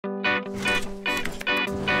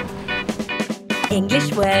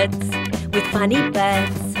English words with funny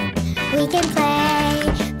birds. We can play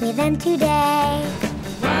with them today.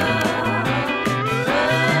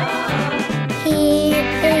 Here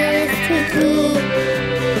is Twiki.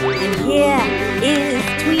 And here is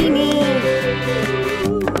Twini.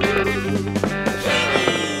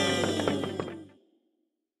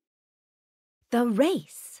 The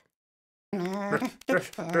race.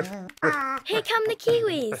 Here come the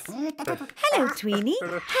kiwis. Hello, Twini.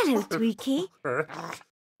 Hello, Twiki.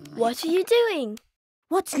 What are you doing?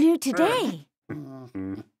 What's new today?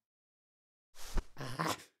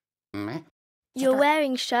 You're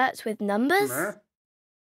wearing shirts with numbers?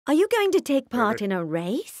 Are you going to take part in a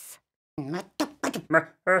race?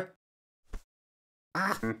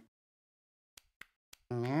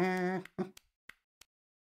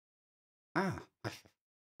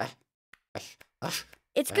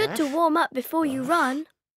 It's good to warm up before you run.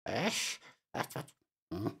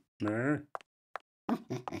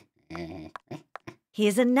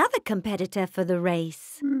 Here's another competitor for the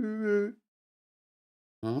race.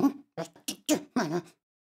 And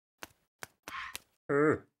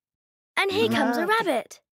here comes a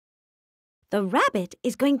rabbit. The rabbit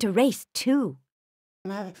is going to race too.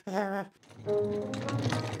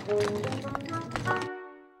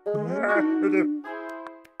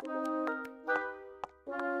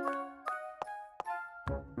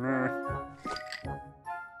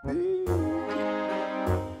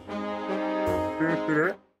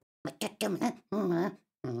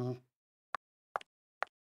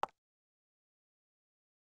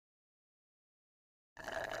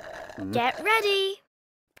 Get ready.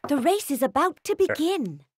 The race is about to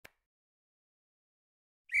begin.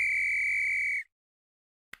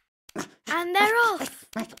 And they're off.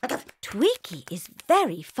 Twiki is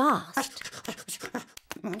very fast.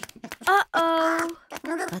 Uh-oh.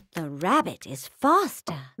 But the rabbit is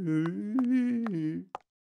faster.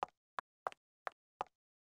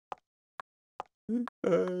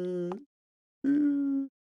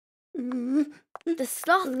 The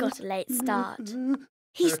sloth got a late start.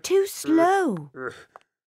 He's too slow.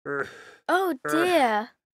 Oh dear.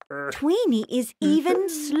 Twini is even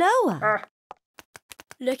slower.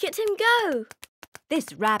 Look at him go.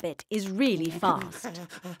 This rabbit is really fast.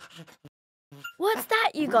 What's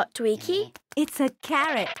that you got, Twiki? It's a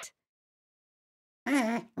carrot.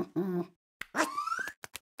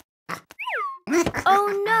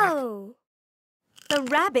 Oh no. The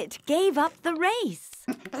rabbit gave up the race.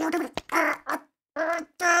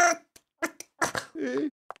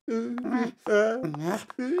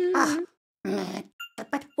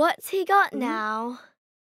 What's he got now?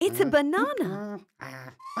 It's a banana.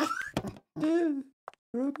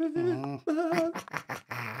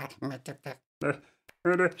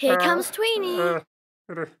 Here comes Twini.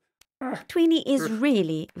 Twini is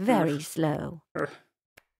really very slow.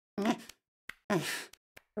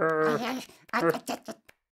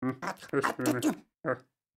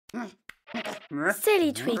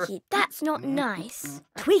 Silly Twiki, that's not nice.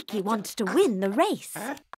 Twiki wants to win the race.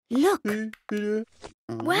 Look,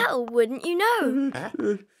 Well, wouldn't you know?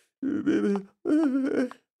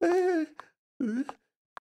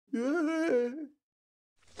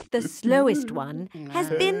 the slowest one has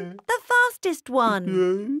been the fastest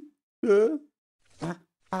one.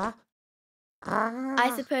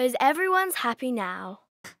 I suppose everyone's happy now.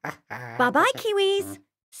 Bye-bye, Kiwis.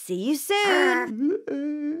 See you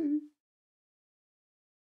soon.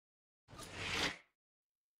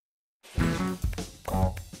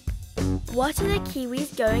 What are the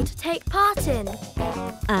kiwis going to take part in?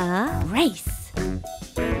 A race.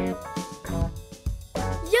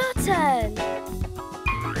 Your turn.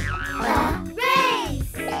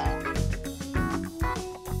 Race!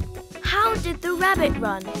 How did the rabbit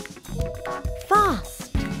run?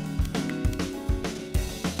 Fast.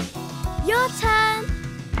 Your turn.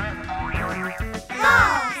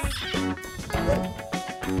 Fast!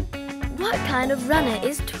 What kind of runner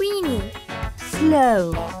is Twini?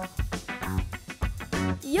 Slow.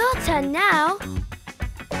 Your turn now.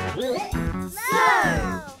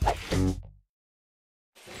 Slow!